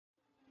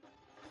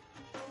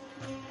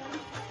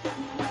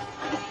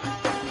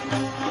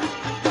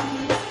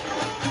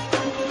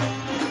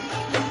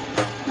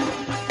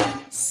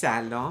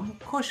Salam,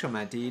 Khosh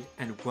Amadid,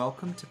 and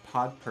welcome to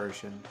Pod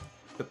Persian,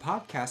 the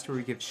podcast where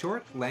we give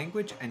short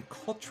language and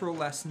cultural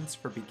lessons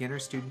for beginner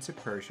students of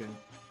Persian.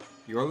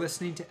 You're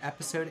listening to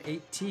episode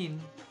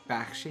 18,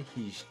 Bakhsh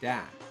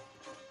 18.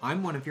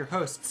 I'm one of your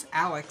hosts,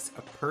 Alex,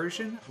 a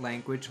Persian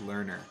language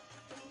learner.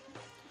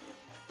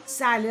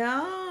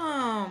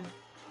 Salam!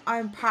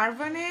 I'm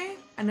Parvane,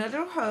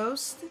 another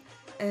host,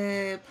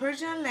 a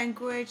Persian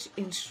language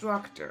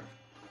instructor.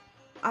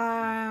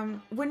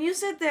 When you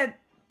said that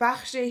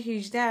Bakhsh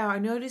 18, I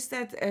noticed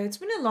that it's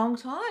been a long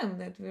time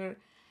that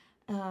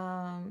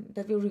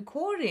we're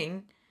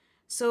recording.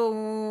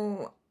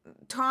 So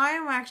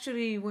time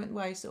actually went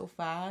by so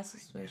fast,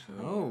 especially.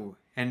 Oh,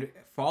 and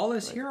fall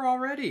is here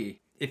already.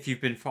 If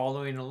you've been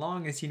following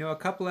along, as you know, a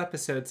couple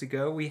episodes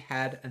ago, we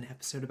had an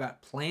episode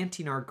about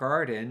planting our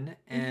garden.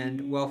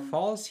 And, well,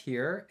 fall's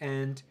here.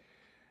 And,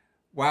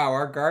 wow,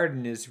 our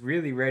garden is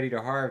really ready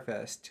to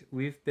harvest.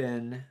 We've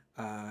been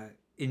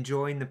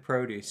enjoying the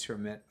produce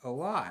from it a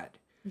lot.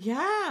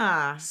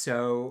 Yeah.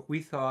 So we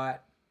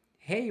thought,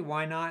 hey,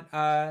 why not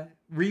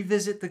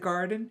revisit the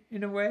garden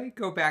in a way?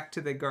 Go back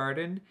to the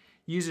garden,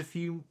 use a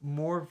few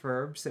more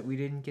verbs that we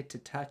didn't get to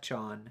touch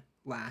on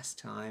last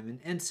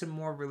time, and some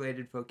more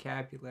related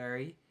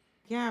vocabulary.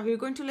 Yeah, we're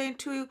going to learn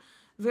two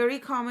very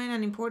common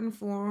and important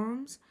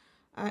forms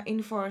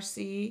in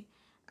Farsi,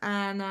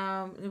 and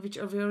which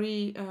are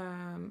very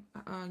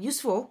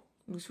useful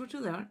to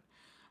learn.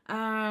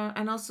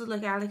 And also,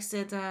 like Alex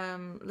said,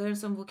 learn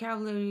some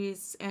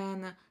vocabularies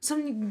and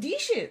some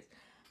dishes.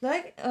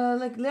 Like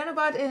learn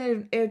about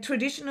a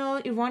traditional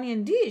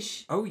Iranian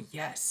dish. Oh,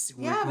 yes.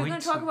 We're going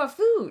to talk about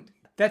food.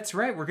 That's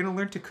right. We're going to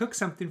learn to cook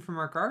something from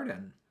our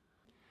garden.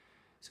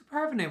 So,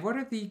 Parvane, what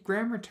are the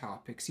grammar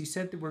topics? You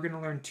said that we're going to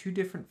learn two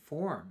different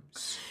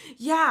forms.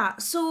 Yeah,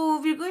 so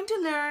we're going to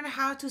learn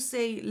how to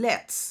say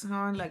let's,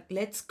 like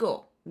let's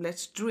go,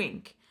 let's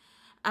drink.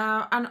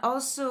 And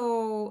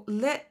also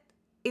let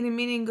in the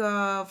meaning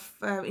of,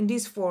 in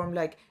this form,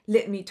 like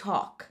let me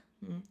talk.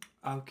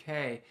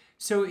 Okay.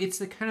 So it's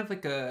the kind of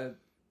like a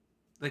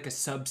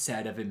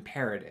subset of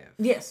imperative.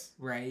 Yes.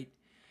 Right?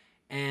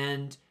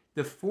 And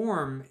the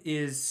form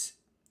is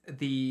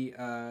the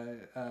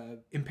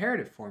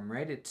imperative form,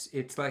 right?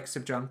 It's like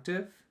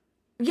subjunctive.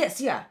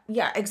 Yes, yeah,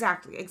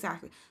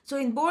 exactly. So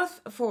in both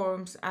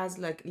forms, as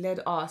like let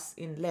us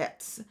in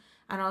let's,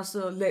 and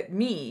also let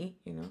me,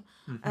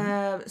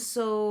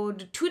 so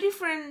the two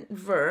different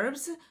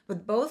verbs,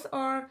 but both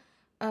are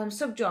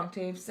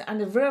subjunctives,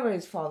 and the verb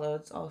is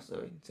followed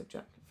also in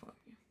subjunctive form.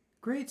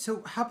 Great.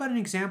 So how about an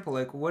example?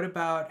 Like,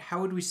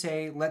 how would we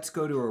say, let's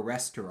go to a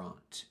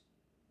restaurant?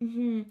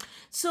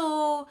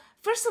 So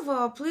first of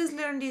all, please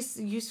learn this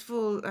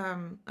useful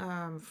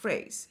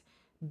phrase,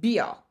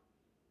 bia.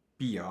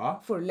 Bia.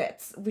 For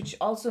let's, which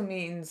also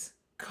means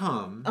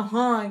come.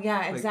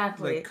 Yeah,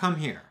 exactly. Like come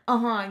here.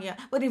 Yeah.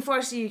 But in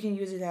Farsi, you can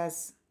use it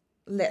as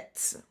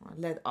let's, or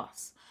let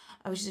us,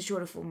 which is a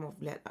shorter form of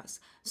let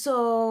us.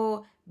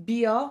 So,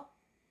 bia.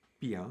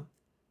 Bia.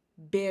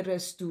 Be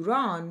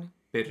restoran.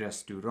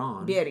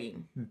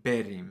 Berim.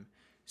 Berim.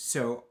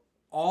 So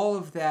all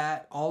of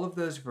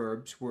those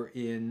verbs were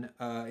in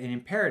an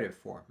imperative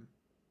form.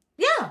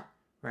 Yeah.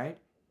 Right?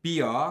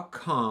 Bia,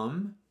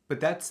 come, but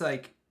that's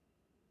like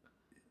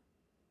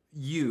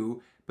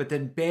you, but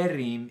then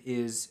berim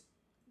is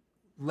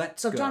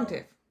let's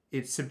subjunctive. Go.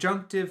 It's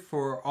subjunctive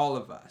for all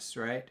of us,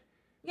 right?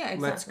 Yeah,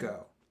 exactly. Let's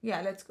go.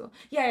 Yeah, let's go.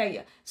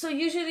 Yeah. So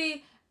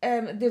usually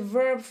the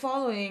verb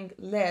following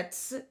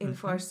let's in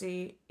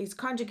Farsi is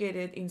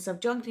conjugated in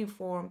subjunctive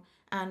form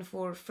and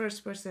for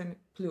first person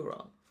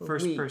plural.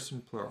 First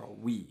person plural,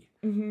 we.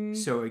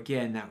 So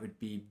again, that would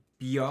be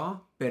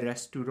bia be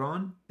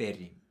restoran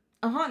berim.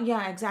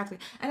 Yeah, exactly.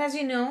 And as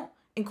you know,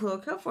 in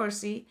colloquial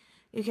Farsi,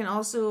 you can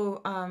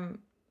also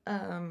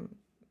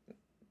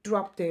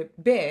drop the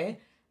be,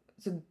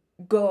 so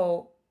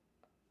go.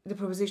 The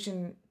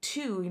preposition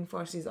to in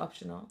Farsi is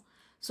optional.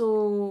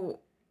 So,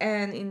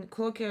 and in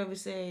colloquial we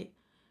say,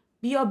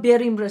 bia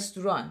berim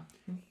restoran.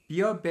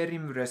 Bia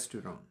berim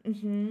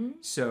restoran.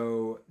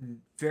 So,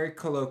 very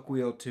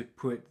colloquial to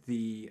put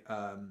the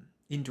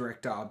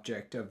indirect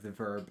object of the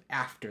verb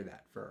after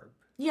that verb.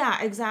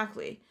 Yeah,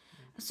 exactly.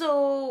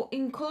 So,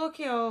 in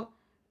colloquial,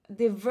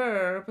 the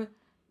verb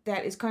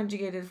that is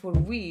conjugated for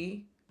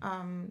we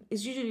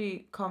is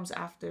usually comes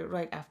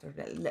right after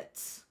the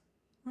let's.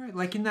 Right,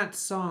 like in that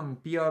song,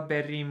 Bia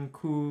berim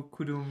ku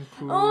kudum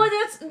ku. Oh,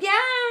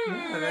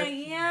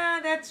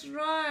 that's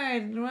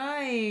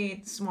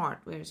right.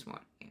 Smart, very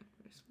smart. Yeah,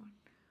 very smart.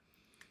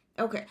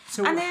 Okay.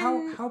 So and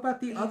then, how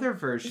about the other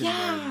version?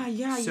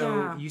 Yeah.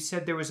 So you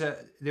said there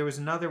was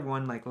another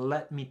one like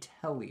let me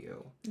tell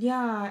you.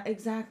 Yeah,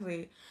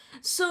 exactly.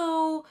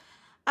 So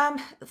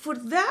for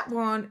that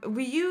one,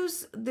 we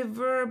use the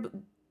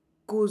verb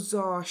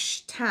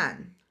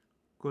gozashtan.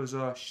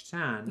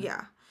 Gozashtan.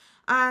 Yeah.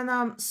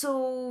 And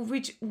so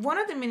which one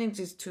of the meanings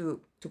is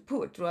to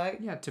put,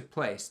 right? Yeah, to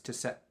place, to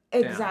set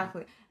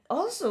exactly. Down.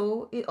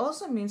 Also, it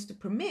also means to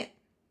permit,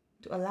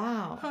 to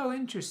allow. Oh,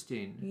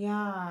 interesting.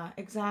 Yeah,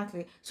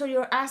 exactly. So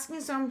you're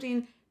asking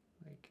something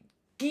like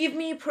give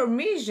me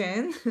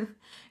permission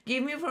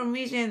give me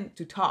permission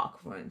to talk,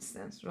 for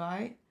instance,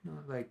 right? No,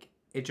 like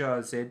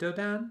اجازه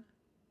دادن.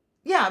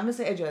 Yeah,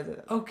 مثل اجازه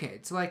دادن. Okay,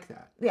 it's like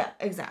that. Yeah,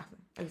 exactly.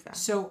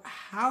 So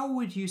how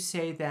would you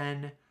say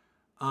then,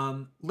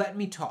 let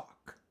me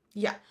talk?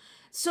 Yeah.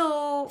 So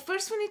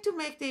first we need to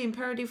make the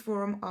imperative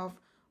form of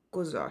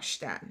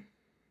گذاشتن,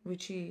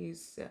 which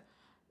is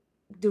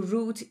the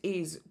root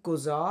is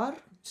گذار.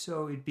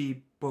 So it'd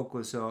be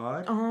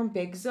بگذار.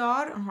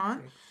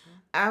 بگذار.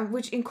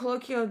 Which in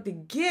colloquial the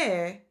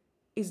g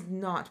is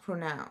not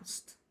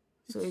pronounced.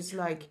 So it's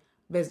like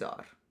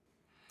بذار.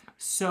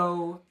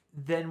 So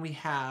then we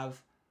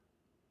have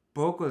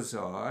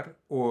بگذار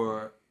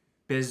or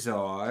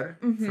bizarre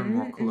for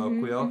more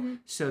colloquial.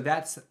 So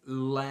that's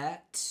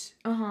let.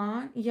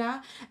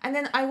 Yeah. And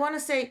then I want to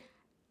say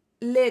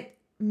let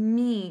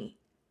me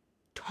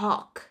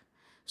talk.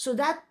 So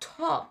that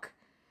talk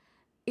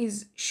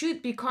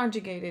should be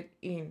conjugated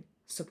in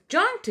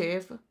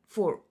subjunctive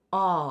for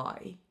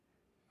I.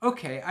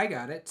 Okay, I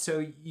got it. So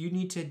you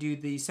need to do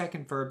the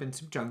second verb in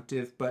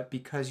subjunctive, but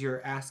because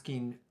you're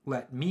asking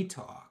let me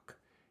talk,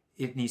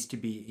 it needs to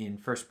be in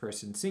first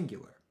person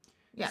singular.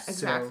 Yeah,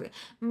 exactly.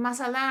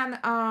 مثلا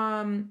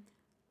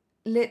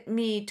let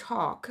me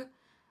talk.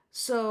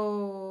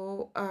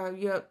 So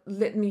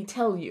let me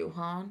tell you,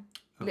 huh?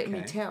 Let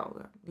me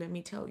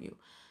tell you.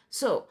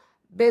 So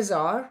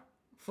بذار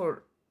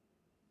for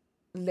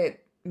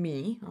let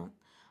me,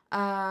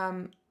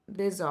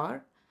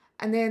 بذار.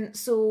 And then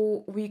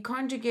so we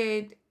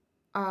conjugate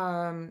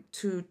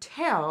to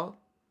tell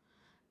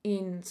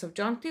in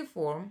subjunctive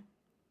form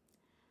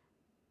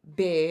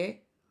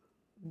بگویم,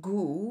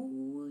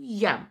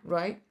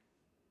 right?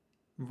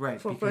 Right.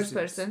 For first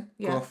person.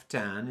 Yeah.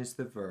 گفتن is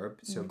the verb.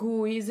 So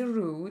گو is the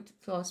root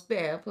plus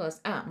be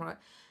plus am, right?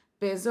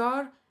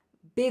 بذار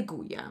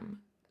بگویم.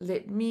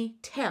 Let me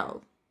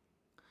tell.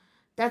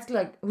 That's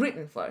like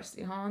written first.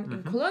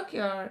 In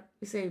colloquial,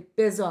 we say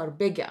بذار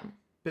بگم.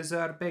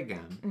 بذار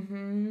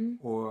بگم.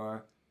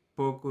 Or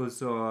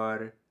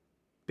بگذار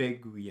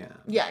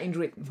بگویم. Yeah, in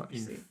written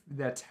first.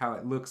 That's how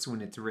it looks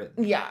when it's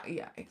written.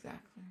 Yeah,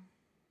 exactly.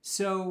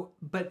 So,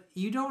 but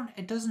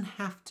it doesn't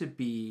have to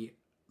be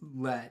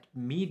let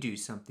me do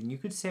something. You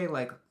could say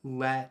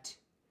let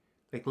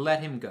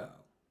him go.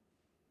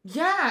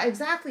 Yeah,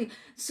 exactly.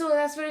 So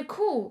that's very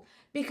cool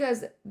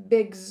because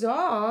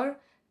بگذار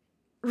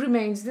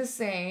remains the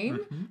same,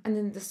 and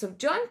then the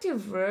subjunctive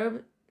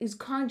verb is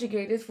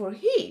conjugated for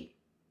he.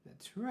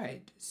 That's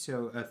right.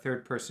 So a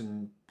third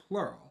person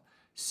plural.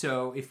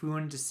 So if we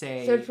wanted to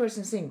say third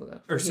person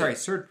singular. Or sorry,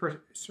 third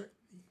person.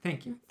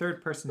 Thank you.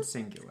 Third person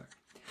singular.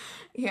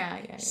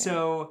 Yeah.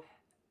 So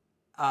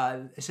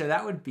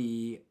that would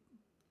be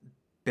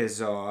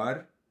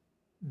بذار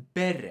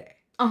بره.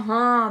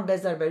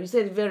 بذار بره. You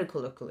said it very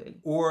colloquially.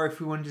 Or if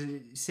we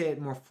wanted to say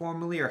it more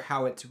formally or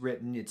how it's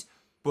written, it's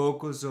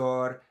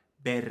بگذار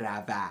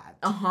برود.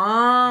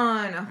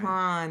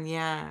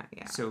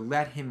 Yeah. So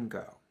let him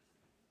go.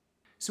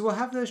 So we'll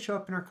have those show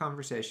up in our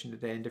conversation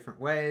today in different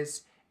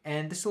ways.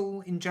 And this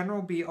will, in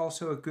general, be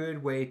also a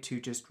good way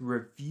to just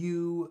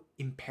review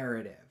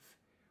imperative,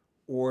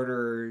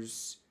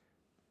 orders,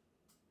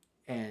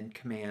 and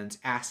commands,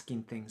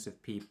 asking things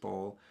of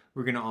people.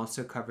 We're going to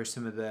also cover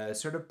some of the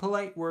sort of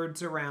polite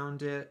words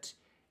around it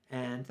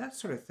and that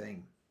sort of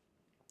thing.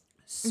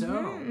 So,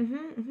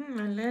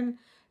 and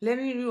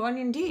learning your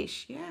onion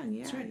dish. Yeah.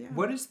 That's right. Yeah.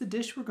 What is the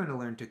dish we're going to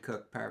learn to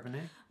cook,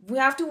 Parvane? We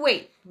have to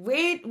wait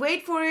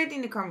for it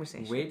in the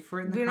conversation.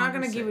 We're not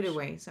going to give it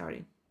away.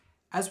 Sorry.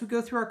 As we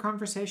go through our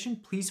conversation,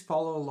 please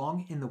follow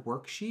along in the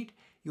worksheet.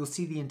 You'll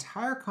see the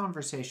entire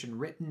conversation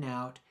written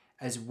out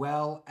as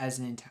well as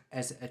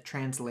a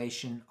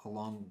translation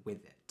along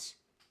with it.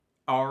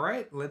 All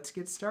right, let's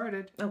get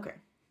started. Okay.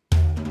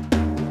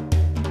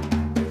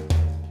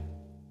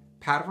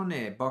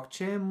 پروانه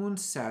باغچه‌مون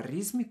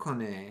سرریز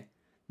میکنه.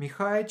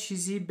 میخوای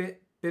چیزی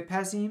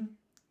بپزیم؟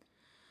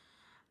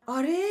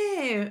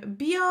 آره،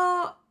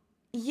 بیا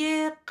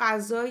یه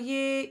غذای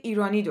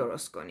ایرانی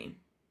درست کنیم.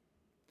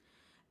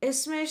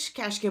 اسمش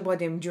کشک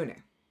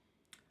بادمجونه.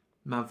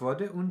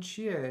 مواد اون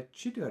چیه؟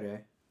 چی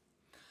داره؟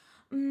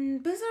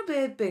 بذار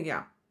بهت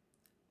بگم.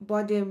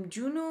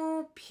 بادمجون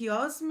و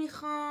پیاز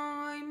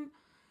میخوایم.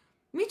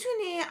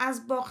 میتونی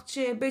از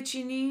باغچه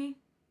بچینی؟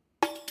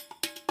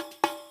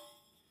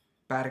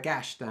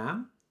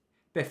 برگشتم.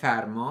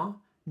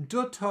 بفرما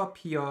 2 تا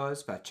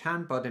پیاز و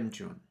چند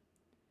بادمجون.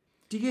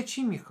 دیگه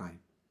چی میخوایم؟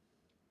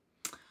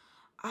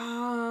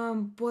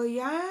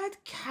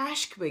 باید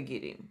کشک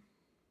بگیریم.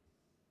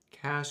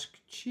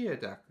 کشک چیه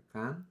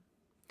دقیقاً؟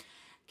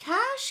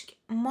 کشک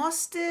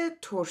ماست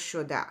ترش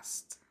شده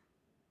است.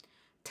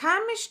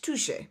 طعمش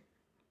توشه.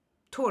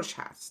 ترش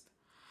هست.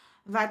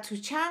 و تو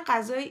چند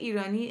غذای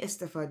ایرانی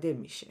استفاده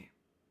میشه.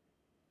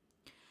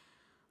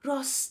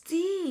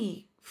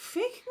 راستی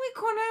فکر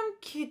میکنم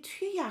که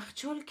توی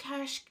یخچال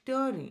کشک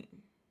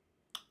داریم.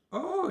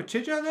 اوه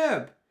چه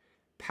جالب.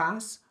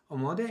 پس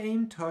آماده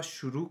ایم تا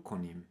شروع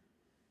کنیم.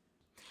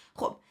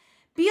 خب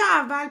بیا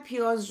اول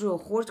پیاز رو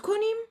خرد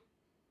کنیم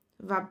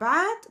و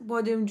بعد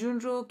بادمجون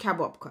رو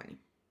کباب کنیم.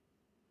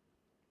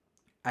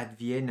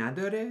 ادویه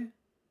نداره؟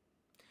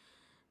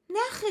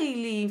 نه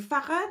خیلی،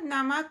 فقط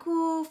نمک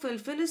و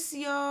فلفل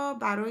سیاه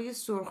برای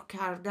سرخ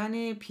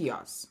کردن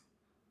پیاز.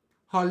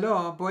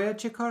 حالا باید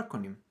چه کار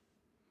کنیم؟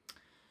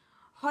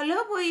 حالا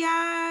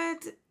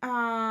باید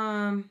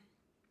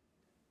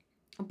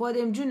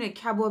بادمجون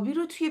کبابی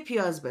رو توی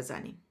پیاز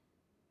بزنیم.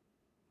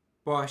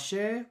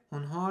 باشه،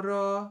 اونها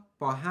را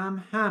با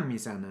هم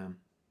میزنم.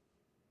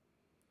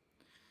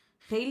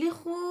 خیلی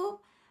خوب.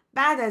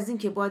 بعد از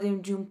اینکه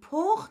بادمجون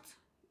پخت،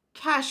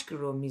 کشک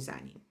رو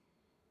میزنیم.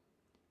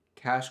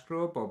 کشک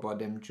رو با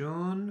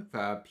بادمجون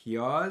و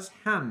پیاز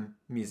هم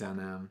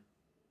میزنم.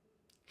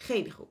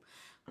 خیلی خوب.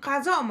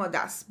 غذا آماده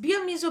است.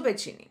 بیا میز رو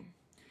بچینیم.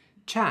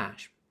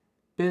 چشم.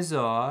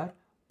 بذار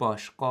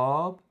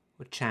باشقاب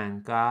و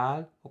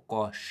چنگل و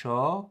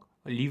قاشق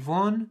و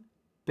لیوان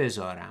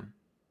بذارم.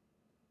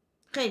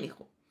 خیلی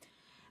خوب.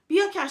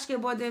 بیا کشک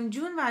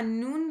بادمجون و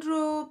نون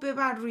رو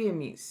ببر روی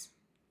میز.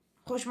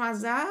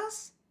 خوشمزه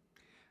است؟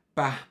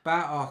 به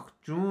به آخ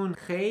جون،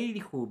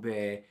 خیلی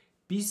خوبه.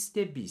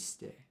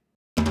 بیسته.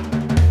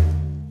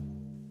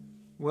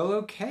 Well,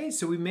 okay,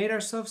 so we made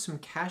ourselves some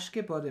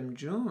kashke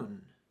bademjun.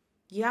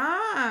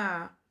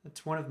 Yeah.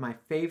 That's one of my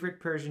favorite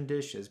Persian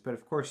dishes, but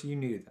of course you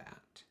knew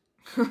that.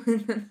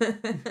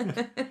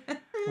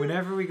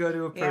 Whenever we go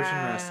to a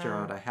Persian Yeah.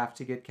 restaurant, I have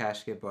to get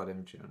kashke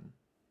bademjun.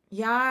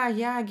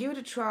 Yeah, give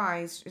it a try.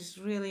 It's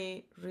really,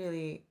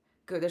 really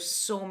good. There's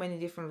so many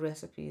different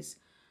recipes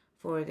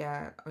for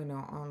that,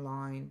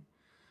 online.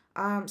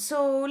 So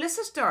let's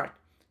just start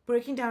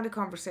breaking down the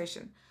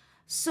conversation.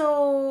 So,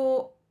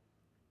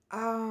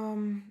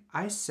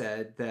 I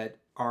said that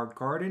our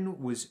garden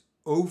was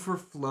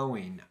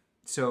overflowing.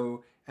 So,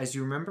 as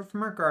you remember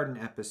from our garden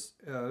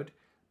episode,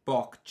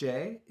 Bokje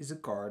is a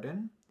garden.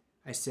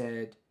 I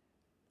said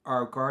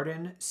our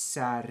garden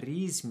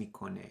sariz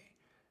mikone.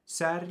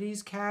 Sariz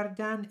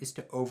kardan is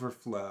to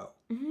overflow.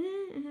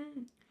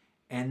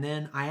 And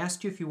then I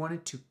asked you if you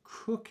wanted to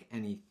cook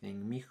anything.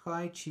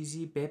 Mikhai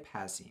chizi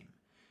bepazim.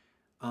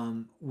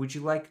 Would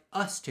you like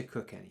us to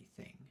cook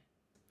anything?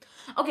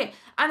 okay,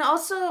 and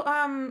also,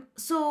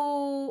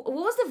 so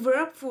what was the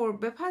verb for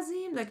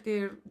bepazim? Like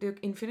the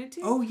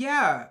infinitive? Oh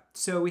yeah.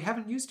 So we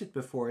haven't used it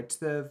before. It's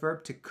the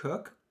verb to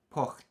cook,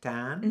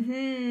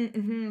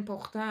 pochtan.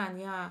 Pochtan,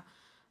 yeah.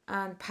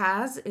 And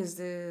paz is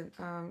the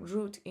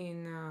root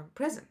in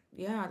present.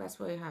 Yeah, that's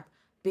why you have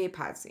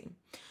bepazim.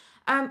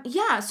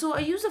 Yeah, so I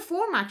use a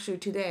form actually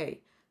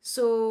today.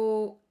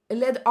 So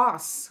let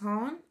us,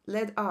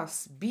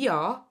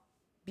 bia,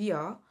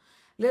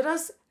 let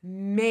us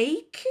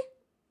make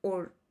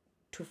or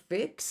to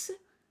fix,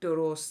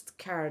 درست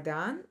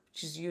کردن,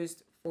 which is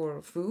used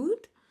for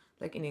food,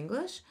 like in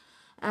English.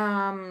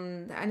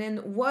 And then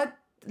what,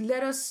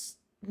 let us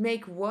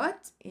make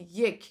what?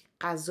 یک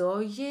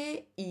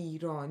غذای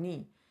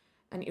ایرانی,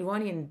 an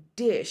Iranian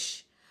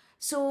dish.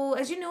 So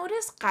as you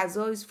notice,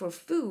 غذا is for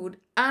food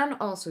and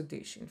also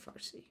dish in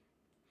Farsi.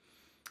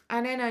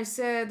 And then I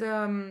said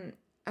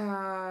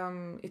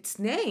its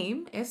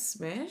name,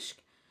 اسمش,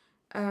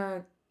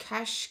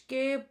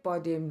 کشک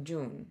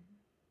بادمجون.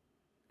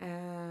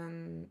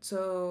 And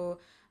so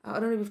I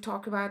don't know if we've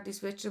talked about this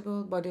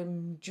vegetable,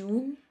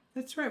 bademjun.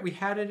 That's right. We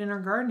had it in our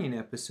gardening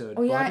episode.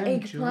 Oh yeah,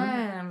 Bademjun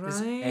eggplant, right?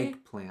 is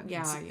eggplant.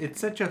 Yeah, It's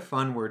such a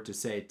fun word to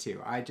say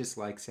too. I just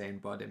like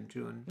saying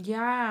bademjun.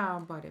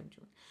 Yeah,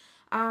 bademjun.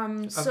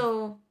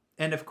 So.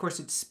 And of course,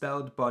 it's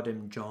spelled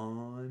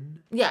bademjan.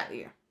 Yeah.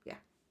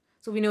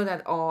 So we know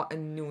that a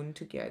and noon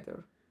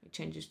together. It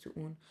changes to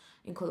un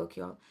in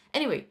colloquial.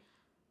 Anyway,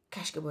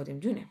 kashke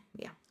bademjune.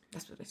 Yeah,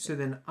 that's what I said. So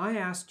then I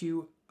asked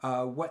you,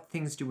 what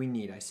things do we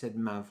need? I said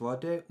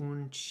mavade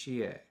un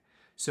chie.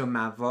 So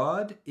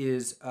mavad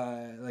is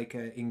like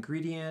an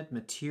ingredient,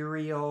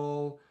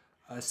 material,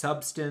 a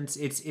substance.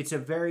 It's a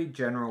very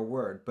general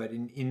word, but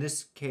in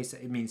this case,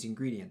 it means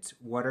ingredients.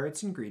 What are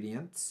its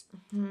ingredients?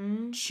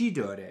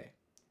 Chidore.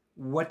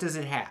 What does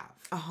it have?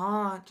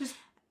 Just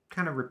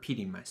kind of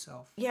repeating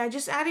myself. Yeah,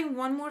 just adding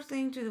one more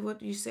thing to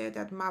what you said,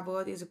 that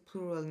mavad is a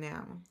plural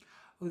noun.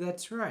 Oh,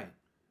 that's right.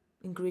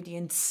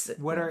 Ingredients.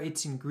 What are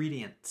its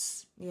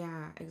ingredients?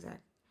 Yeah,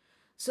 exactly.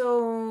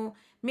 So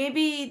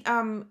maybe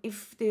if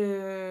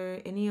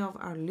any of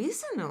our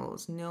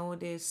listeners know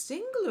the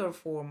singular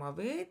form of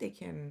it, they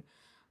can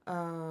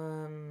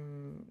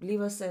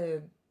leave us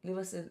a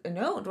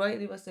note, right?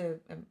 Leave us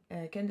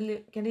can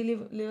they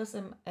leave us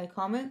a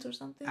comment or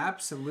something?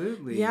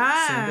 Absolutely.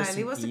 Yeah,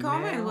 leave us a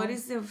comment. What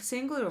is the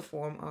singular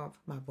form of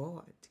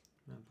mabad?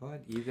 Mabad.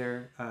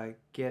 Either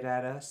get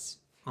at us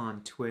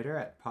on Twitter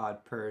at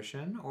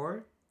podpersian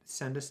or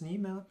send us an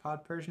email at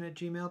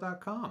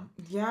podpersian@gmail.com.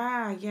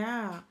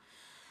 Yeah.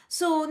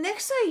 So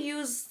next I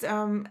used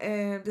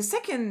the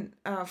second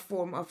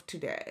form of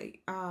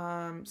today.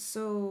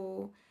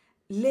 So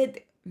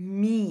let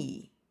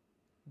me,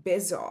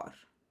 bezar,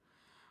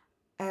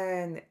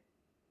 and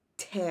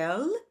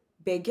tell,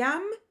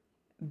 begam,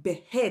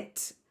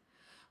 behet,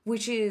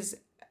 which is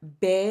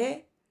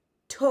be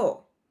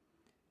to.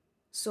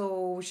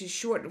 So which is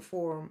short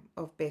form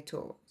of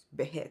beto,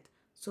 behet.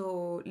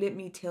 So let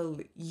me tell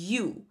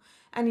you.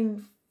 And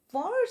in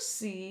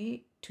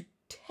Farsi, to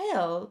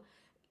tell,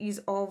 is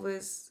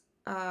always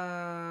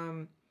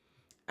followed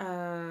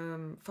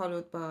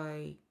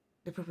by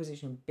the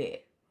preposition be.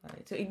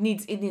 Right? So it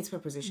needs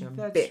preposition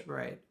That's be.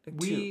 right.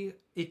 To.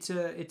 It's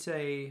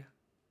a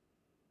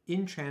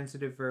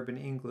intransitive verb in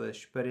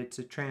English, but it's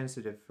a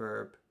transitive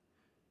verb.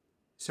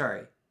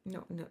 Sorry.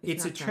 No,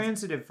 It's a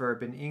transitive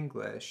verb in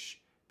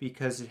English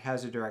because it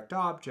has a direct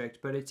object,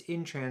 but it's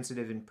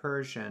intransitive in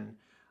Persian.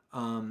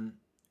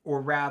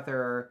 Or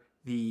rather,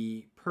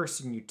 the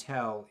person you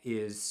tell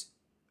is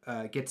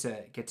gets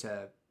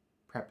a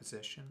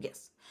preposition.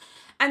 Yes.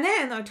 And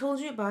then I told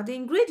you about the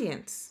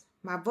ingredients.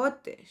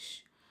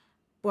 موادش.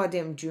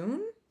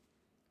 بادمجون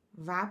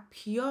و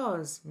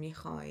پیاز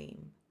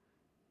میخواییم.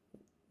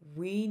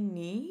 We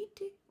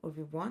need or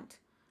we want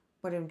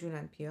بادمجون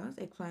and پیاز,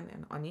 eggplant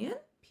and onion,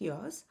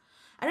 پیاز.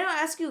 And then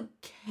I ask you,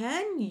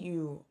 can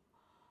you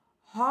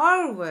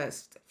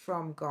harvest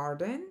from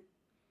garden?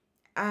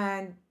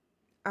 And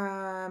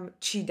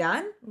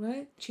چیدن,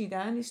 right?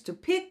 چیدن is to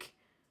pick,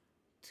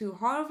 to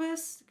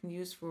harvest, you can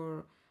use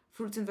for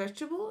fruits and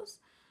vegetables.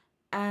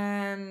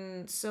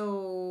 And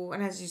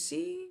as you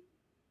see,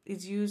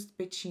 it's used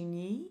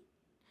بچینی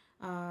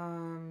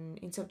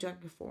in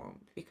subjunctive form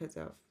because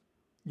of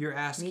You're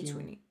asking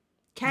میتونی.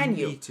 Can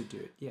you? need to do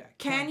it. Yeah.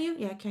 Can you?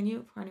 Yeah, can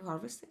you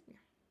harvest it? Yeah.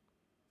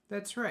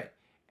 That's right.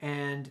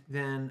 And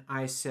then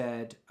I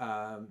said,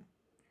 a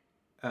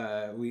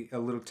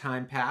little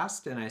time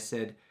passed, and I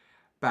said,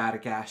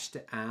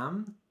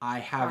 برگشتم. I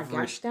have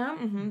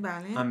برگشتم.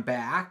 بله. I'm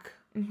back.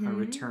 I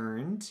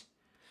returned.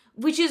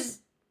 Which is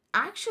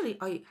actually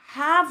I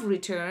have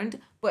returned,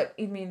 but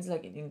it means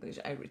like in English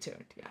I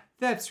returned. Yeah.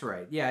 That's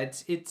right. Yeah,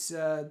 it's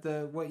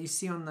the what you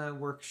see on the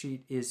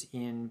worksheet is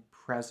in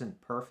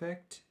present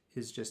perfect,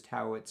 is just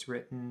how it's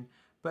written,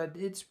 but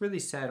it's really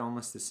said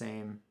almost the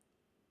same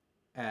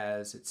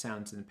as it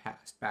sounds in the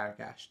past.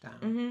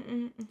 برگشتم.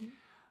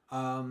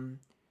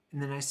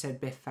 And then I said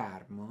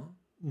بفرما.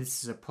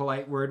 This is a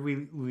polite word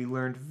we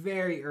learned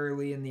very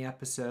early in the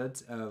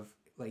episodes of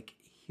like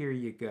here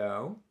you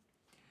go.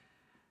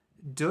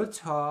 دو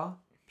تا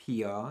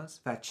پیاز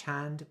و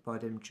چند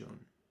بادمجون.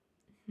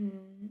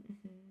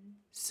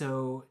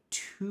 So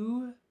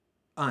 2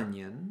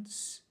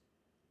 onions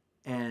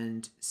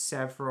and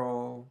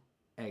several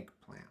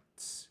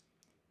eggplants.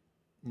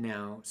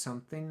 Now,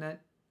 something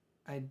that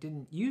I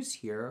didn't use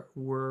here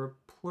were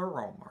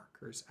plural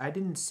markers. I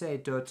didn't say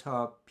دو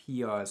تا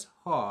پیاز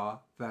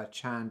ها و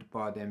چند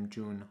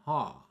بادمجون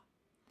ها.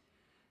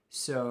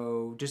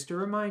 So, just a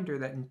reminder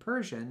that in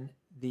Persian,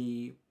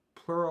 the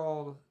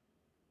plural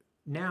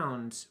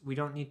nouns, we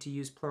don't need to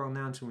use plural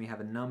nouns when we have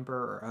a number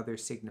or other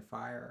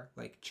signifier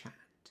like chand.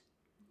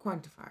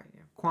 Quantifier,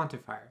 yeah.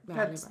 Quantifier.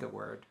 That's the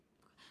word.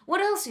 What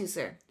else you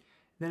said?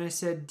 Then I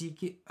said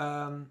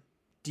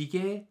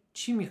دیگه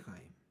چی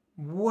میخوایم?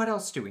 What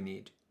else do we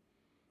need?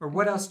 Or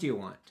what else do you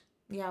want?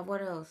 Yeah,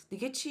 what else?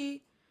 دیگه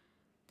چی?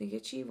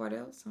 What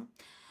else? Huh?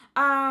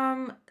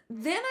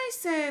 Then I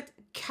said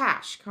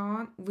کشک.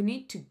 We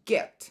need to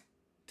get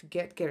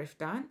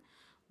گرفتن.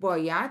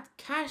 باید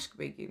کشک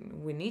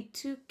بگیریم. We need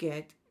to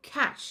get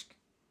کشک.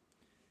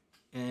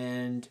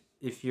 And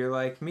if you're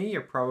like me,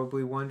 you're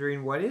probably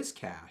wondering what is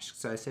kashk.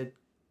 So I said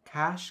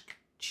kashk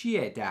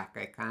چیه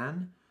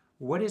دقیقاً?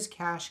 What is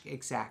kashk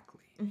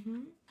exactly?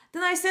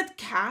 Then I said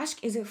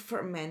kashk is a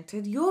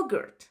fermented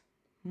yogurt.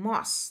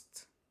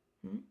 Must.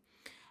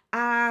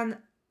 And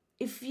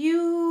if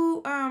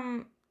you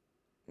know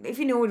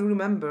or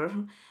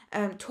remember,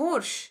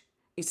 torsh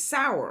is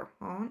sour.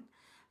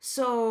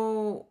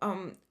 So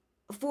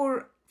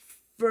for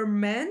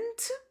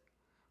ferment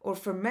or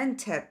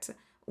fermented,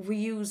 we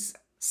use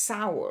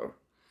sour.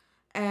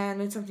 And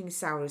when something is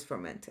sour, is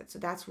fermented. So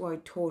that's why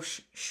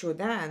torsh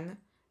shodan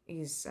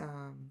is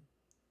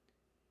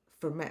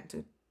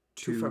fermented.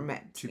 To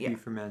ferment. To be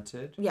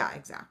fermented. Yeah,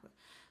 exactly.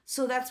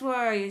 So that's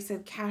why I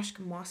said kashk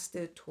must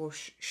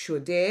torsh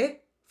shode,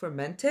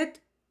 fermented,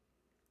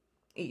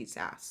 is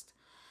asked.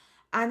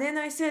 And then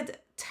I said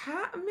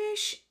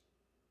ta'mish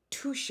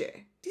tushe.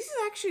 This is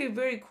actually a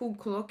very cool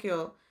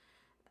colloquial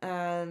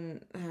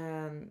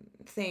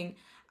thing.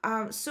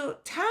 So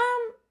tam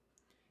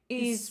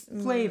is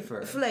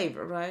flavor.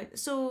 Flavor, right?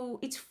 So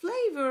its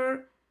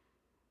flavor,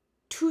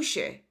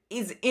 tushe,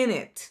 is in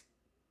it.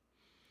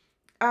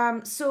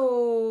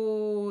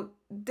 So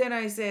then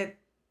I said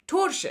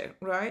torshe,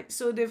 right?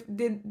 So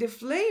the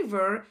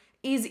flavor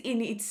is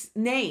in its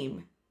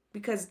name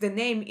because the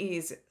name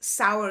is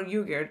sour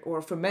yogurt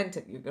or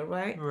fermented yogurt,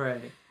 right?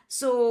 Right.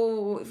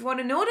 So if you want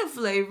to know the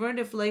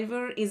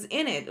flavor is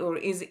in it or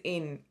is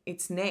in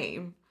its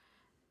name.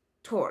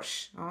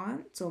 Torsh.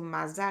 So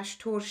mazash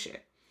torshe.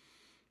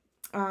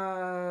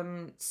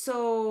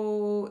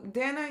 So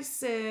then I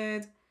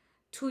said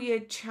توی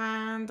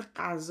چند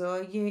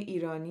غذای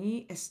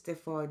ایرانی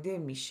استفاده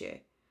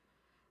میشه.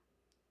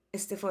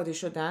 استفاده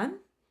شدن.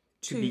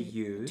 To be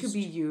used. To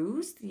be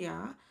used,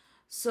 yeah.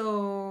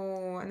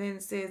 So, and then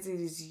it says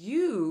it is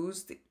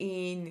used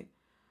in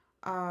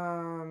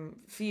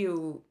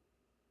few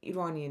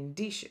Iranian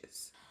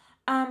dishes.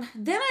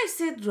 Then I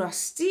said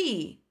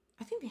راستی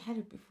I think we had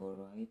it before,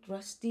 right?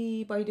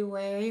 Rusty, by the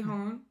way,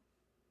 huh?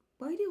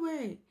 By the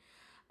way.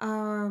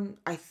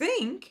 I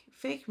think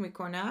فکر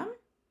میکنم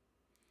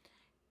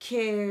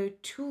که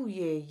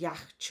توی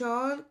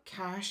یخچال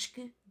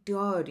کشک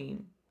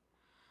داریم.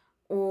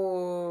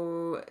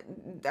 Or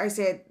I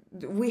said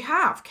we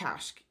have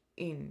kashk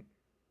in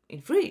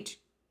fridge.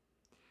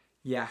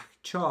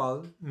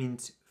 Yachchal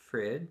means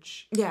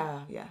fridge.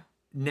 Yeah, yeah.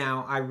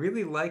 Now, I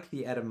really like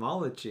the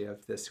etymology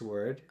of this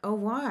word. Oh,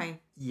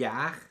 why?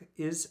 Yach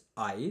is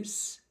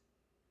ice.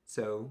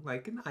 So,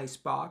 like an ice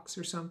box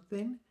or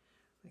something.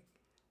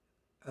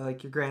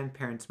 Like your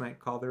grandparents might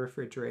call the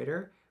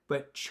refrigerator.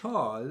 But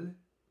chal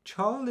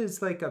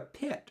is like a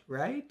pit,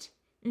 right?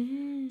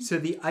 Mm-hmm. So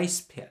the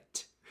ice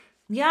pit.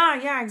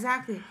 Yeah,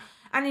 exactly.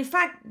 And in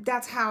fact,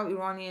 that's how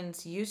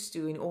Iranians used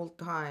to, in old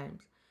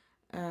times,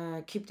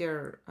 keep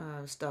their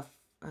stuff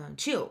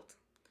chilled.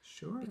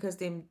 Sure. Because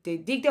they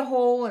dig the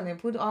hole and they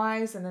put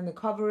ice and then they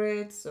cover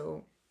it.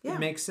 So yeah, it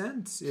makes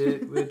sense.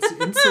 It's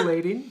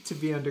insulating to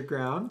be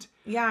underground.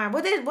 Yeah.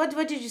 What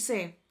did you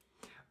say?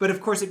 But of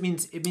course, it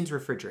means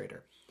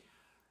refrigerator.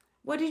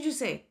 What did you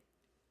say?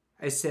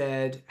 I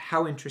said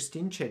how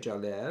interesting,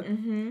 chejaleb.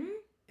 Mm-hmm.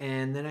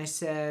 And then I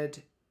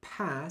said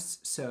pass,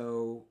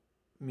 so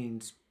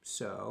means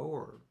so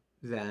or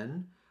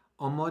then.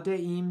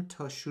 Amadeim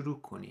ta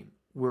shuru konim.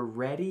 We're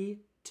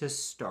ready to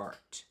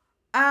start.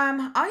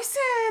 I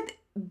said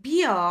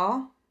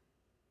bia.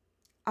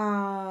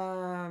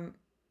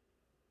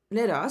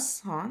 Let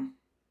us, huh?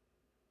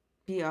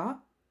 Bia,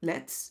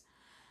 let's.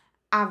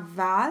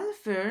 اول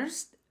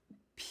first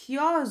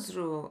پیاز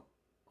رو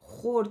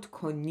خرد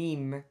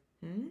کنیم.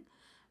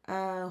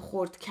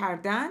 خرد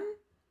کردن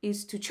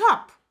is to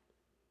chop.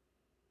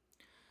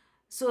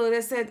 So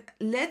they said,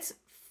 let's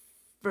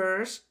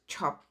first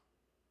chop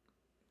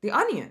the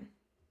onion.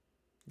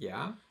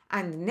 Yeah.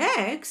 And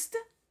next,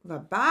 و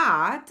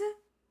بعد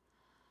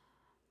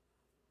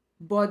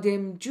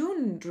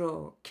بادمجون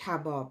رو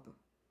کباب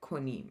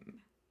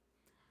کنیم.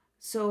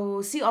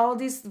 So see, all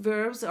these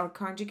verbs are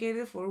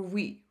conjugated for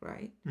we,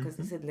 right? Because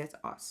they said let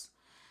us.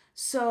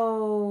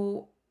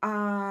 So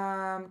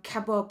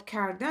kebab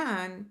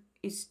kardan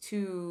is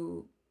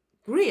to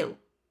grill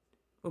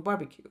or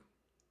barbecue.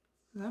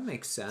 That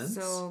makes sense.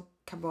 So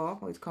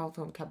kebab, it's called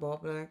from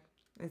kebab, like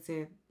it's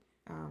a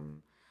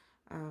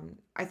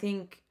I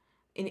think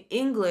in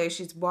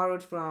English it's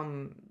borrowed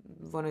from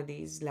one of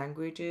these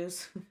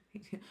languages.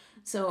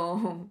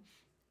 So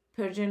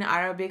Persian,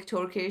 Arabic,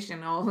 Turkish,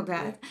 and all of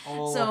that. They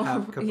all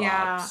have kebabs.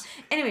 Yeah.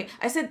 Anyway,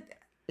 I said,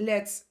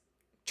 let's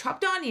chop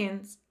the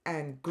onions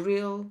and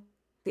grill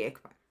the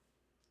ekmek.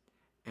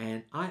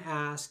 And I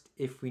asked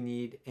if we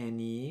need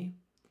any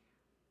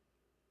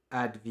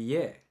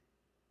adviye,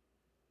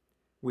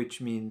 which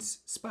means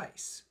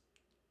spice.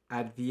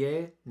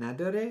 Adviye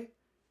nadare?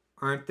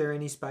 Aren't there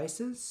any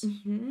spices?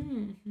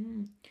 And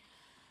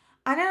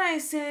then I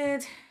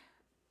said,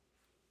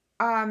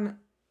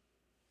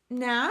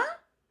 nah.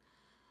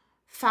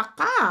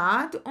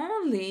 فقط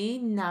only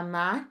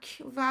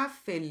نمک و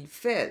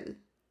فلفل.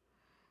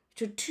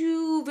 So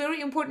two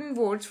very important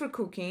words for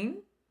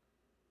cooking.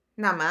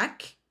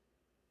 نمک.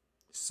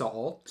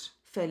 Salt.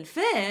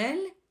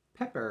 فلفل.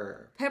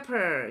 Pepper.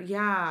 Pepper,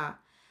 yeah.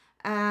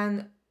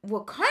 And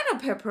what kind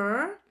of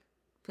pepper?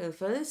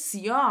 فلفل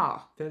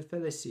سیاه.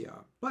 فلفل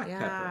سیاه. Black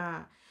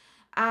pepper.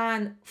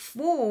 And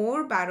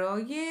for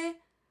برای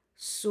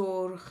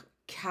سرخ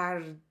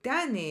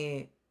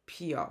کردن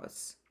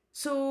پیاز.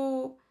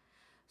 So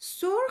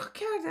سرخ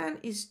کردن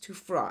is to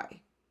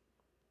fry.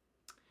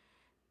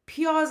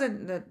 پیاز,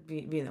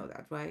 we know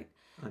that, right?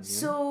 Onion.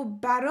 So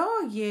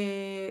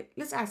برای,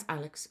 let's ask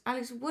Alex.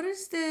 Alex, what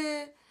is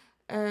the,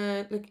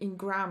 like in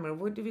grammar,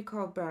 what do we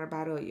call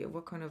برای?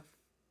 What kind of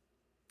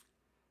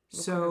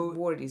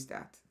word is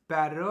that?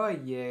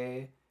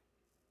 برای,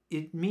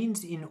 it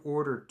means in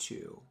order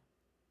to.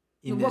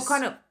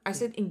 I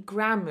said in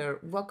grammar,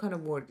 what kind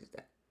of word is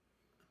that?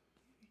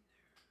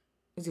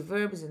 Is it a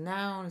verb? Is it a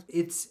noun?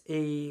 It's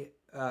a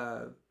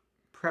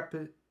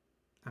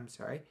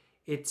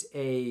it's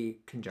a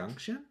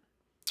conjunction?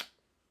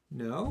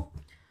 No?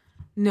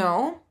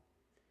 No.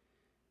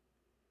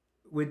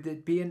 Would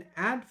it be an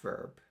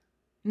adverb?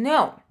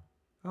 No.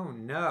 Oh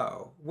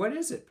no. What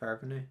is it,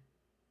 Parvane?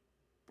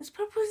 It's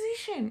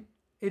preposition.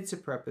 It's a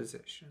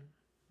preposition.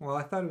 Well,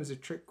 I thought it was a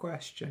trick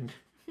question.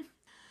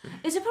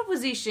 It's a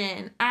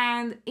preposition,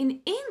 and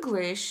in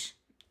English,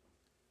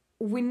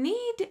 we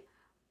need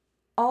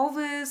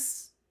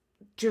always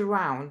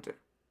gerund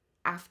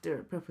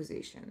after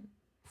preposition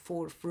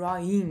for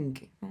frying.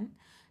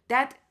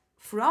 That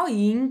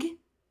frying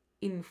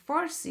in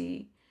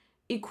Farsi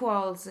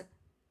equals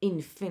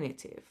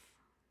infinitive.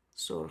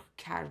 سرخ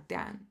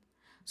کردن.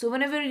 So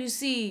whenever you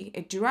see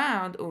a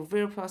gerund or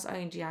verb plus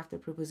ing after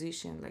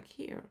preposition, like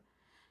here,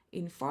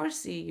 in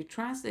Farsi you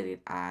translate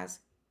it as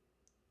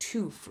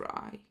to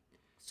fry.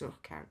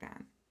 سرخ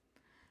کردن.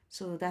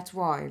 So that's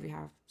why we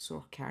have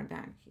سرخ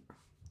کردن here.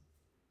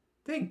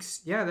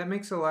 Thanks. Yeah, that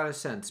makes a lot of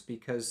sense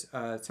because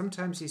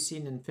sometimes you see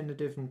an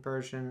infinitive in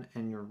Persian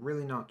and you're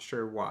really not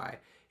sure why.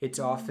 It's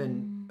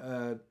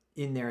often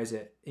in there as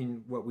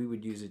in what we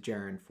would use a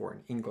gerund for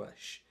in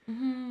English.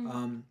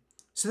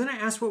 So then I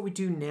asked what we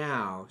do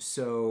now.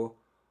 So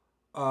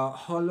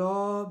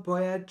حالا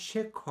باید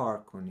چه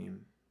کار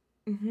کنیم؟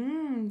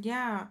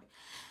 Yeah.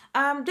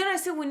 Then I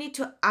said we need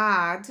to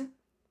add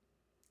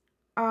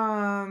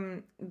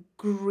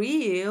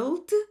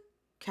grilled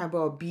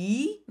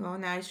kababi. Well,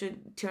 now it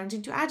should turn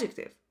into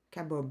adjective.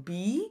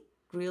 Kababi,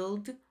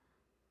 grilled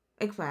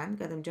eggplant,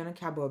 bademjan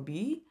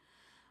kababi.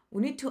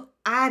 We need to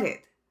add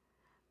it.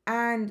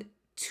 And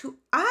to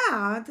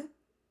add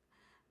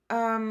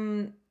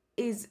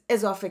is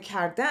اضافه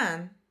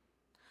کردن.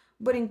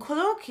 But in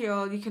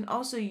colloquial, you can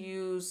also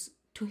use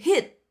to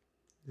hit.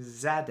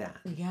 زدن.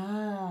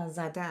 Yeah,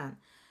 zadan.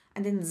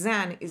 And then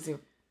zan is a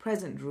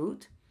present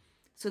root.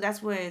 So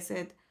that's why I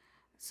said,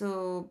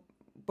 so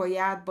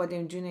باید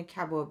بادمجون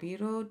کبابی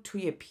رو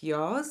توی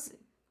پیاز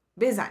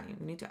بزنیم.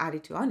 We need to add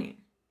it to onion.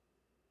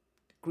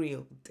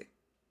 Grilled.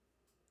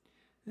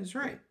 That's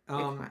right.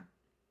 Eggplant.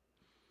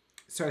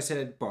 So I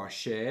said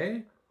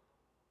باشه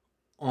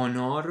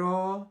آنها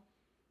را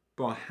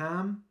با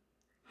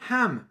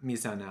هم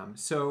میزنم.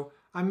 So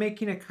I'm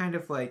making a kind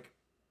of like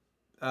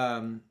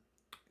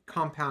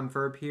compound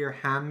verb here,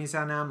 هم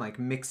میزنم, like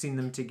mixing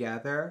them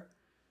together,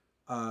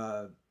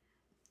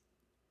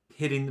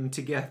 hitting them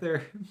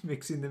together,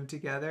 mixing them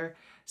together.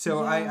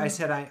 So I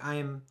said I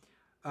am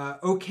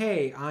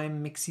okay,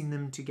 I'm mixing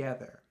them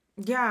together.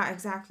 Yeah,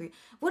 exactly.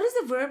 What is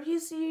the verb you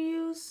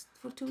use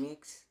for to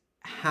mix?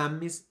 ham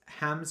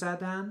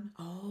زدن.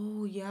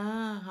 Oh,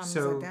 yeah, ham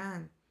So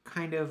zadan.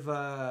 kind of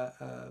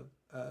a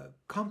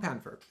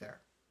compound verb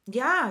there.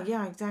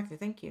 Yeah, exactly.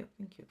 Thank you.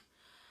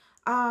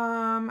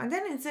 And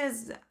then it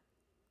says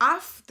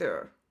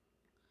after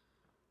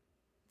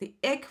the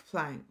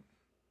eggplant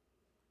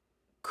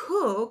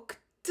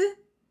cooked,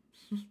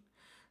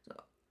 so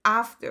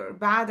after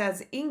بعد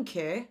از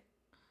اینکه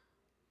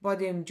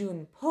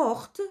بادمجون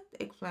پخت, the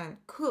eggplant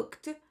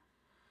cooked,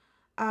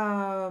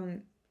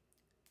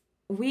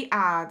 we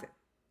add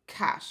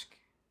کشک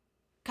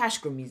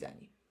رو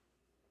میزنیم.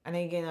 And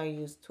again I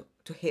use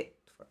to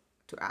hit,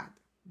 to add.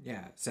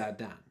 Yeah,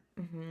 زدن.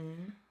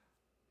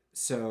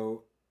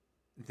 So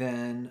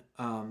then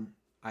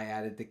I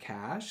added the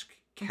kashk.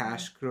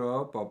 Kashk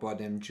رو با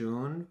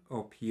بادمجون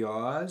و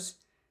پیاز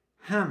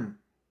هم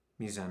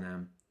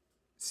میزنم.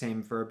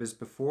 Same verb as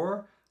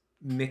before,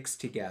 mix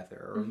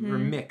together or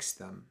mix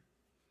them.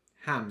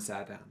 هم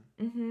زدم.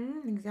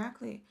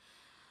 Exactly.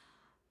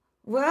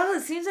 Well,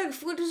 it seems like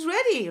food is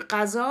ready.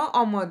 غذا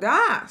آماده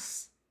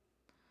است.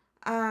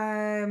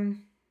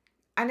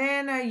 And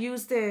then I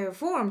used the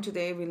form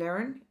today we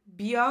learned.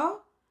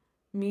 بیا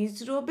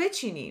میز رو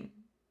بچینیم.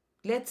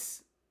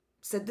 Let's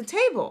set the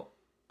table.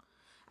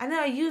 And then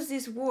I use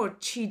this word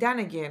چیدن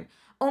again.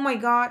 Oh my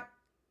God.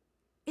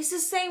 It's the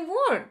same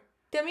word.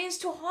 That means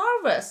to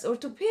harvest or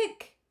to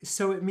pick.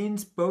 So it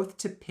means both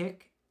to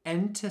pick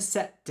and to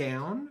set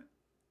down?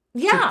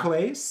 Yeah. To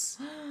place?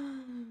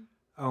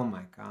 Oh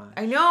my gosh.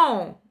 I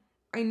know.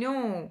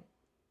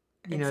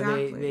 You know,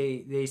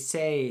 they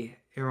say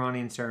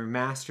Iranians are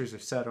masters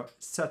of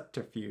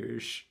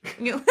subterfuge.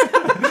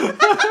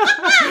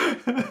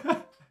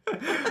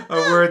 A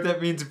word that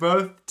means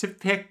both to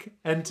pick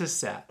and to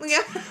set.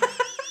 Yeah.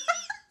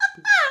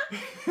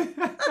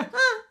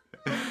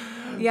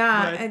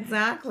 Yeah, But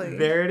exactly.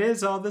 There it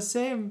is, all the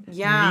same.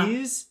 Yeah.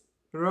 Miz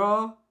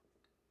ra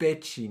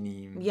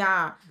bechinim.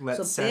 Yeah. Let's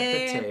so set the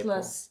be table.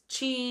 plus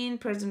chin,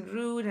 present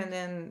root, and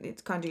then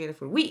it's conjugated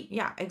for we.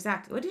 Yeah,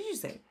 exactly. What did you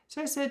say?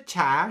 So I said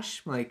chash,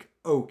 like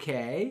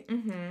okay.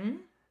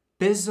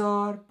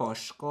 بذار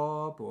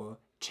باشقاب و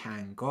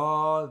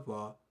چنگال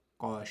و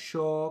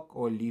قاشق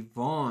و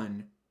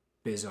لیوان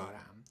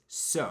بذارم.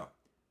 So,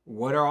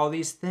 what are all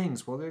these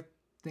things? Well, they're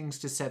things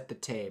to set the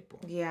table.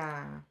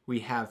 Yeah. We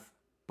have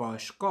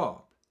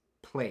bashqab,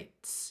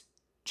 plates,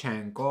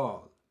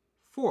 changal,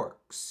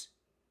 forks,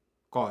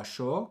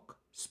 qashok,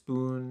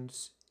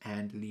 spoons,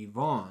 and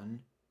livan,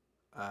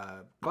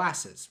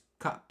 glasses,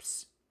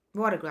 cups.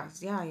 Water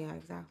glasses. Yeah,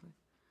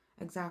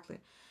 exactly.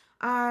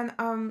 And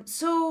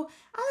so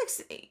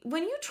Alex,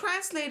 when you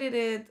translated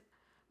it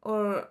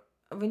or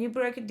when you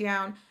break it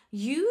down,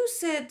 you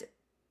said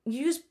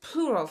use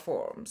plural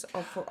forms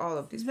for all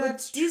of these.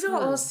 That's but these true.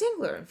 are all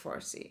singular in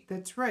Farsi.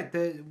 That's right.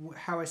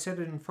 How I said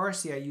it in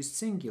Farsi, I used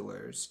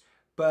singulars,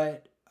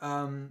 but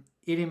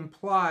it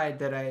implied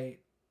that I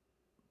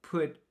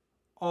put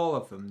all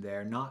of them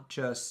there, not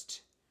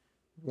just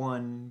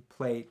one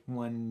plate,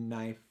 one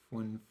knife,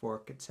 one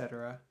fork,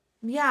 etc.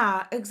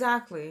 Yeah,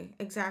 exactly.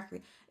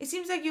 It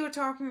seems like you're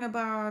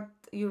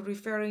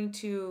referring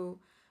to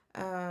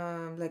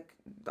like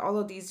all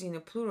of these,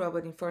 plural,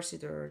 but in Farsi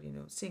they're,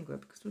 singular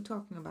because we're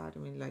talking about,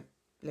 like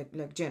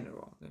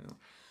general,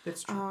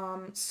 That's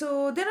true.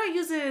 So then I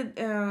use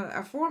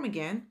a form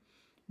again.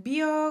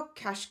 بیا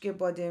کشک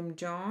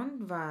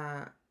بادمجان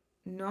و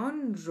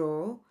نان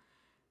رو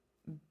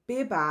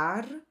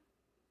ببر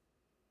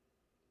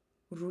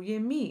روی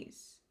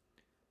میز.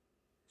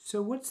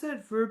 So what's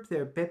that verb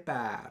there,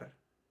 bebar?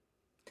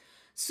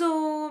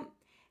 So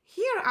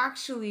Here,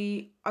 actually,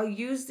 I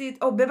used it.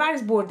 Oh, bebar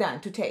is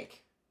بردن, to take.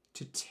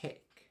 To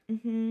take.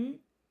 Mm-hmm.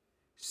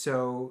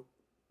 So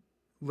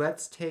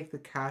let's take the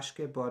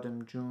kashke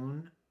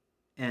badamjun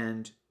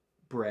and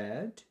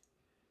bread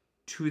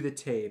to the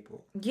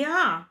table.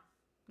 Yeah,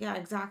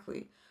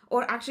 exactly.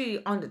 Or actually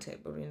on the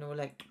table,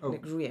 like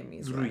روی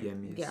میز, right? روی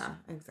میز. Yeah,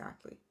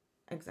 exactly.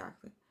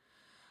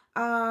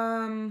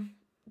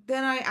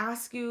 Then I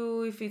ask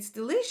you if it's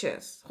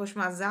delicious.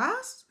 خوشمزه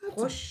است.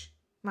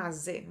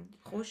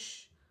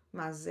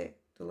 خوشمزه.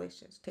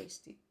 Delicious,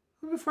 tasty.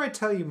 Before I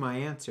tell you my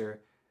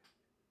answer,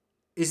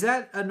 is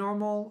that a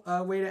normal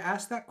way to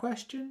ask that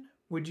question?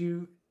 Would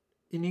you,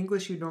 in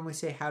English, you'd normally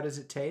say, how does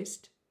it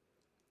taste?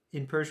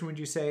 In Persian, would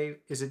you say,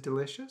 is it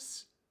delicious?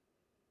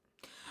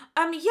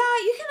 Yeah,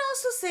 you can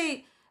also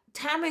say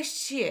طعمش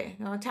چیه?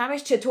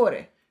 طعمش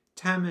چطوره?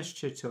 Tamish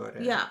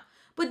chitore. Yeah.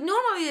 But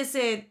normally you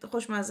say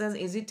خوشمزه است.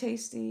 Is it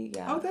tasty?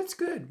 Yeah. Oh, that's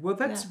good. Well,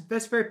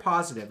 that's very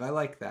positive. I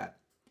like that.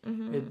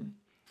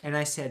 And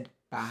I said,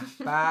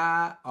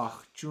 ba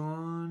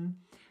akhjun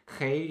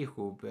kheli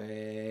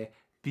khoube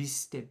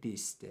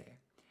biste.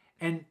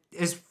 And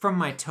as from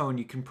my tone,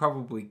 you can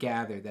probably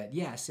gather that,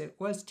 yes, it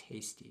was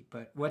tasty.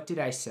 But what did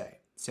I say?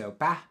 So,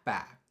 ba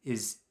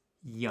is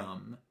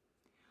yum.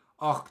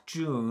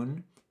 Akhjun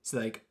is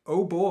like,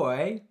 oh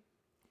boy.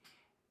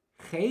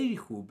 Kheli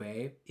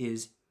khoube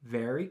is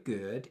very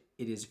good.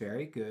 It is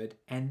very good.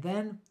 And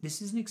then,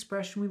 this is an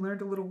expression we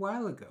learned a little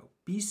while ago.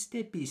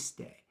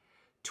 Biste.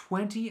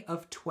 20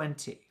 of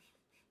 20.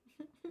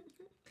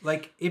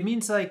 Like, it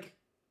means like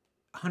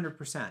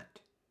 100%.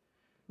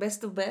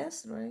 Best of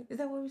best, right? Is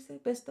that what we say?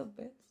 Best of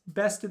best?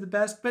 Best of the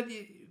best, but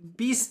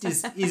beast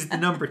is the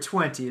number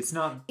 20. It's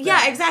not best.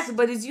 Yeah, exactly.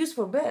 But it's used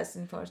for best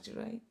in Farsi,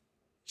 right?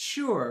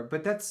 Sure,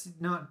 but that's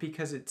not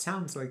because it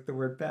sounds like the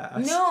word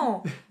best.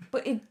 No,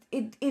 but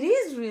it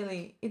is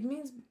really. It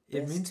means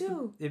best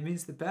too. It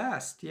means the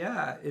best.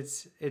 Yeah,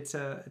 it's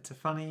a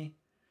funny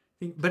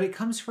thing, but it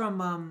comes from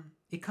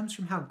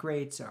how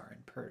grades are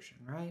in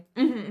Persian, right?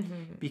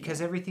 Because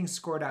everything's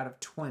scored out of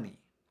 20.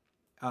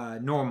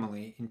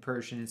 Normally in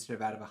Persian instead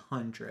of out of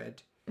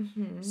 100.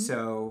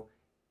 So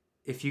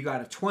if you got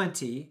a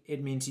 20,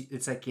 it means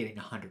it's like getting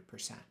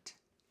 100%.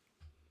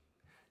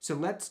 So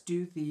let's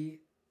do the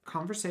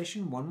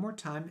conversation one more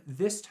time.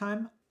 This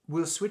time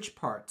we'll switch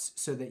parts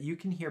so that you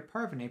can hear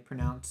Parvane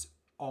pronounce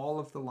all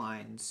of the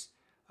lines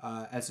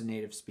as a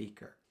native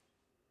speaker.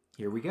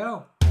 Here we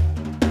go.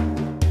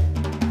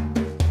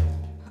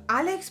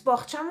 الکس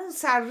باغچمون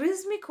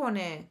سرریز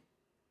میکنه.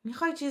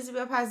 میخوای چیزی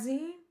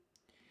بپزیم؟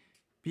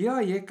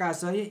 بیا یه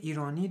غذای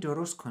ایرانی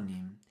درست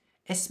کنیم.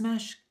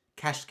 اسمش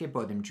کشک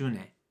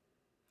بادمجونه.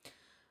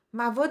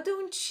 مواد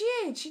اون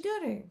چیه؟ چی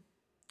داره؟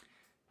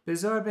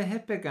 بذار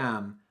بهت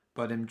بگم.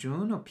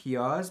 بادمجون و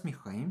پیاز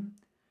میخواییم.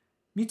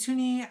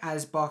 میتونی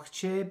از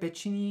باغچه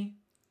بچینی؟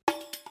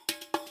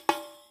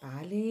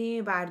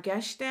 بله،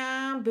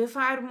 برگشتم.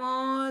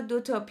 بفرما.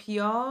 2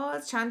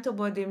 پیاز، چند تا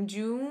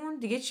بادمجون.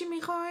 دیگه چی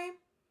میخوایم؟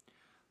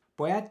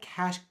 باید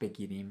کشک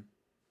بگیریم.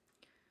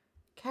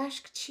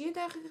 کشک چیه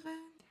دقیقا؟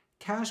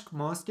 کشک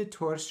ماست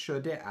ترش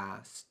شده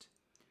است.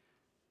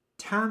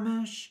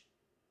 طعمش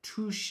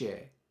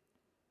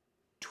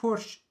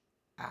ترش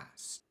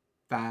است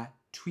و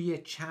توی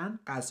چند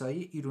غذای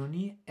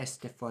ایرانی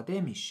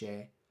استفاده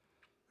میشه.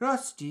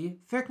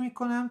 راستی فکر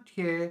میکنم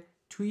که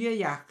توی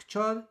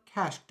یخچال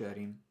کشک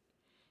داریم.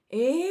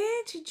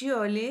 چه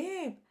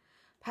جالب.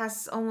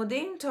 پس آماده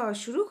ایم تا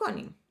شروع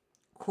کنیم.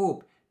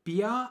 خب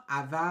بیا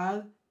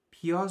اول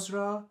پیاز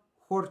را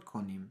خرد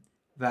کنیم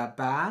و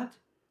بعد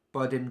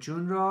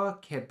بادمجون را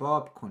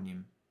کباب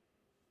کنیم.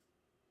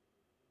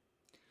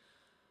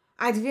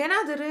 ادویه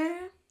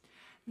نداره؟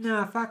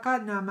 نه،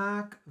 فقط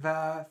نمک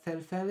و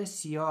فلفل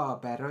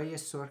سیاه برای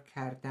سرخ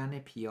کردن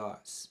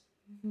پیاز.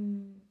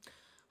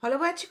 حالا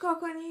باید چی کار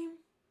کنیم؟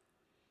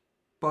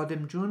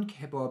 بادمجون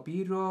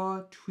کبابی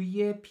را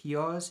توی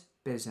پیاز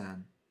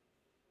بزن.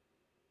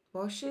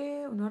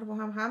 باشه، اونا رو با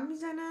هم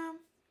میزنم.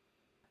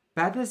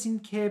 بعد از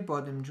اینکه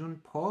بادمجون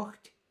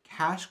پخت،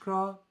 کشک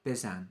را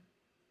بزن.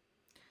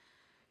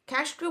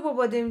 کشک رو با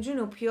بادمجون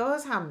و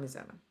پیاز هم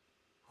میزنم.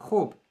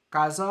 خب،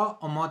 غذا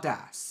آماده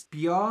است.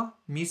 بیا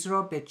میز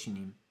را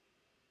بچینیم.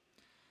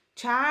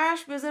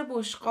 چشم، بذار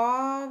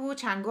بشقاب و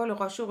چنگال و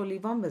قاشق و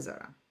لیوان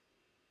بذارم.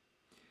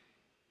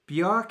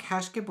 بیا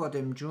کشک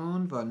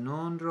بادمجون و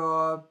نان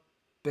را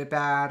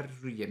ببر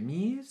روی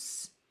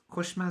میز.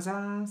 خوشمزه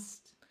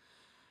است.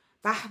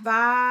 به به،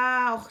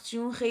 آخ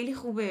جون خیلی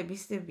خوبه.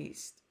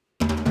 20.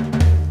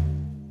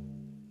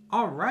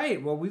 All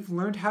right, well, we've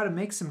learned how to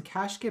make some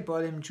kashke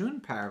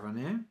bademjun,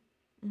 Parvane.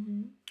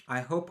 I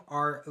hope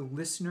our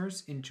listeners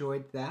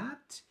enjoyed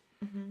that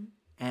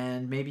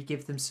and maybe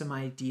give them some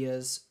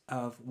ideas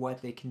of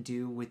what they can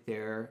do with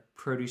their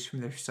produce from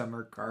their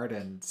summer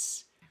gardens.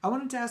 I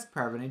wanted to ask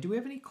Parvane, do we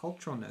have any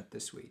cultural note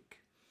this week?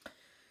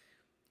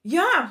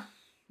 Yeah,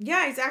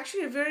 it's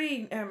actually a very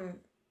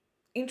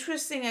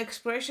interesting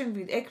expression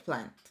with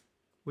eggplant.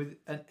 With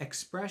an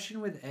expression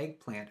with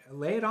eggplant.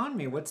 Lay it on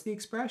me. What's the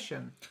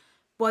expression?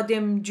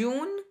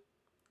 بادمجون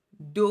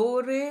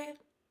دور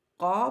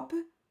قاب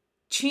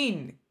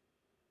چین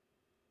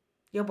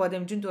یا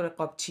بادمجون دور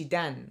قاب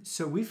چیدن.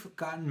 So we've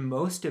gotten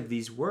most of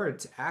these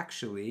words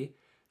actually.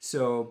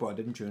 So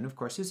badamjun, of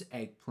course, is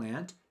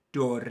eggplant.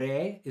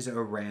 Dore is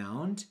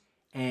around.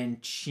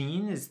 And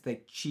chin is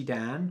like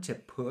chidan, to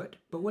put.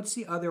 But what's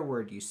the other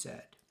word you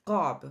said?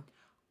 قاب.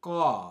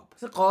 Gob.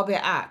 So قاب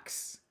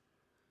عکس.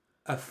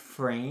 A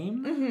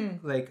frame?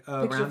 Like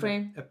Picture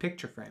frame. A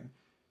picture frame.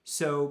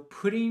 So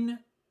putting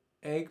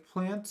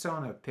eggplants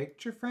on a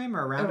picture frame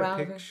or around a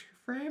picture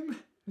frame?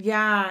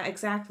 Yeah,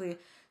 exactly.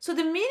 So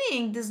the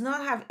meaning does not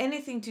have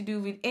anything to do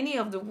with any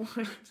of the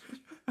words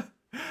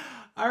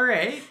All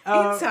right.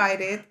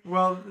 inside it.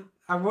 Well,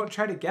 I won't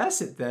try to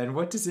guess it then.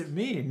 What does it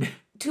mean?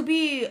 To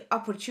be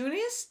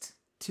opportunist?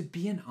 To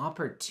be an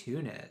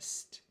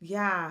opportunist.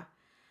 Yeah.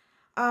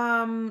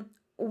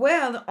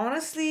 Well,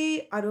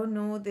 honestly, I don't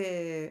know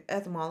the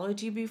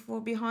etymology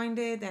behind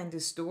it and the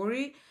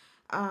story.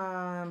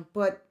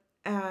 But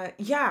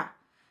yeah.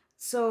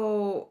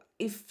 So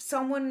if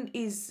someone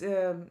is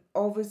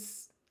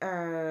always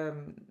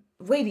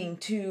waiting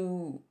to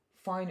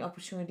find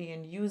opportunity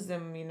and use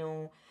them,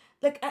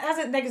 like as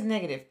a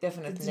negative,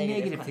 definitely It's a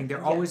negative thing.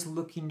 They're Yeah. always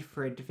looking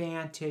for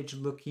advantage,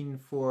 looking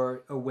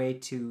for a way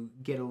to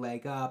get a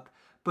leg up,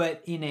 but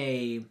in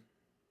a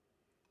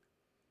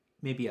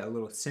maybe a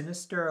little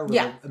sinister, a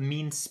little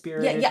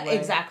mean-spirited yeah, way.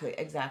 exactly.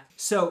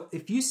 So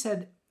if you said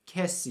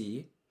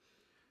kesi,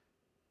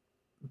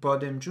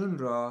 bademjun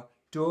ra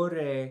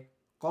dore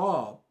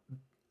qab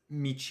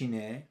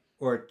michine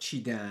or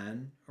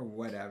chidan or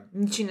whatever.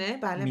 میچینه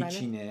بله بله.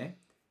 Michine.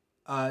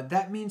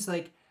 That means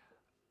like,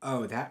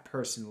 oh, that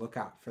person, look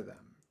out for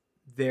them.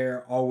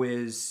 They're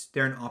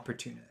an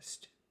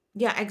opportunist.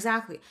 Yeah,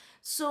 exactly.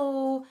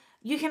 So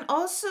you can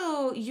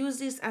also use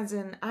this as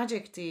an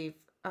adjective.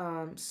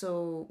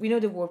 So we know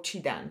the word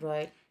chidan,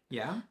 right?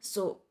 Yeah?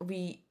 So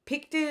we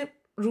pick the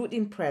root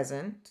in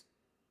present.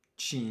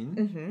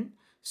 Chin.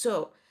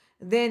 So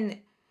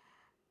then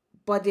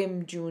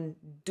bademjun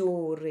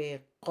dore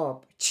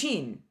qab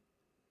chin.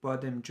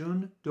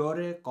 Bademjun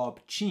dore qab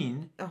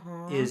chin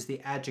is the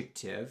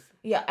adjective.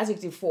 Yeah,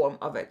 adjective form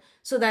of it.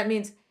 So that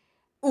means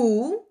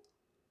او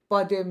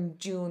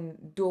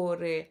bademjun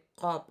dore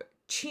qab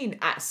chin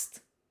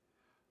است.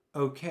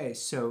 Okay,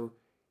 so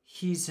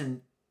he's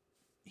an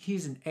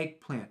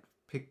eggplant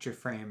picture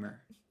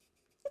framer.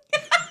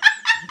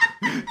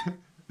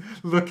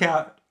 Look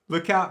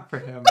out for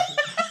him.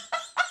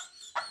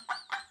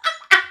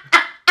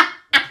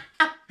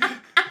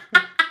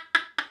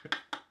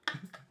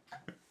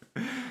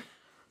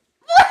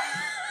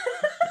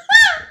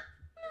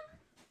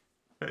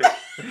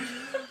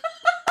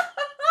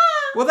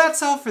 Well,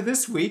 that's all for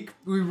this week.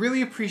 We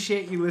really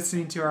appreciate you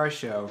listening to our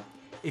show.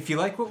 If you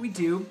like what we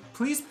do,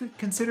 please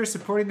consider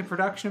supporting the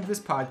production of this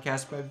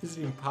podcast by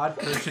visiting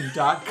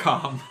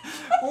podpersian.com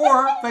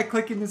or by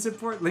clicking the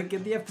support link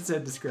in the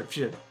episode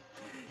description.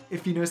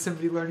 If you know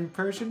somebody learning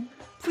Persian,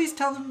 please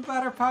tell them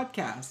about our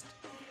podcast.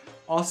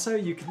 Also,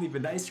 you can leave a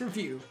nice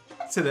review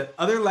so that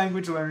other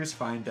language learners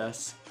find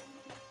us.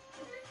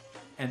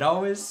 And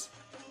always,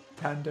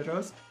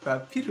 Tandarost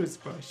va piruz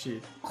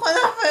bashi.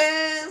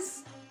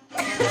 خداحافظ.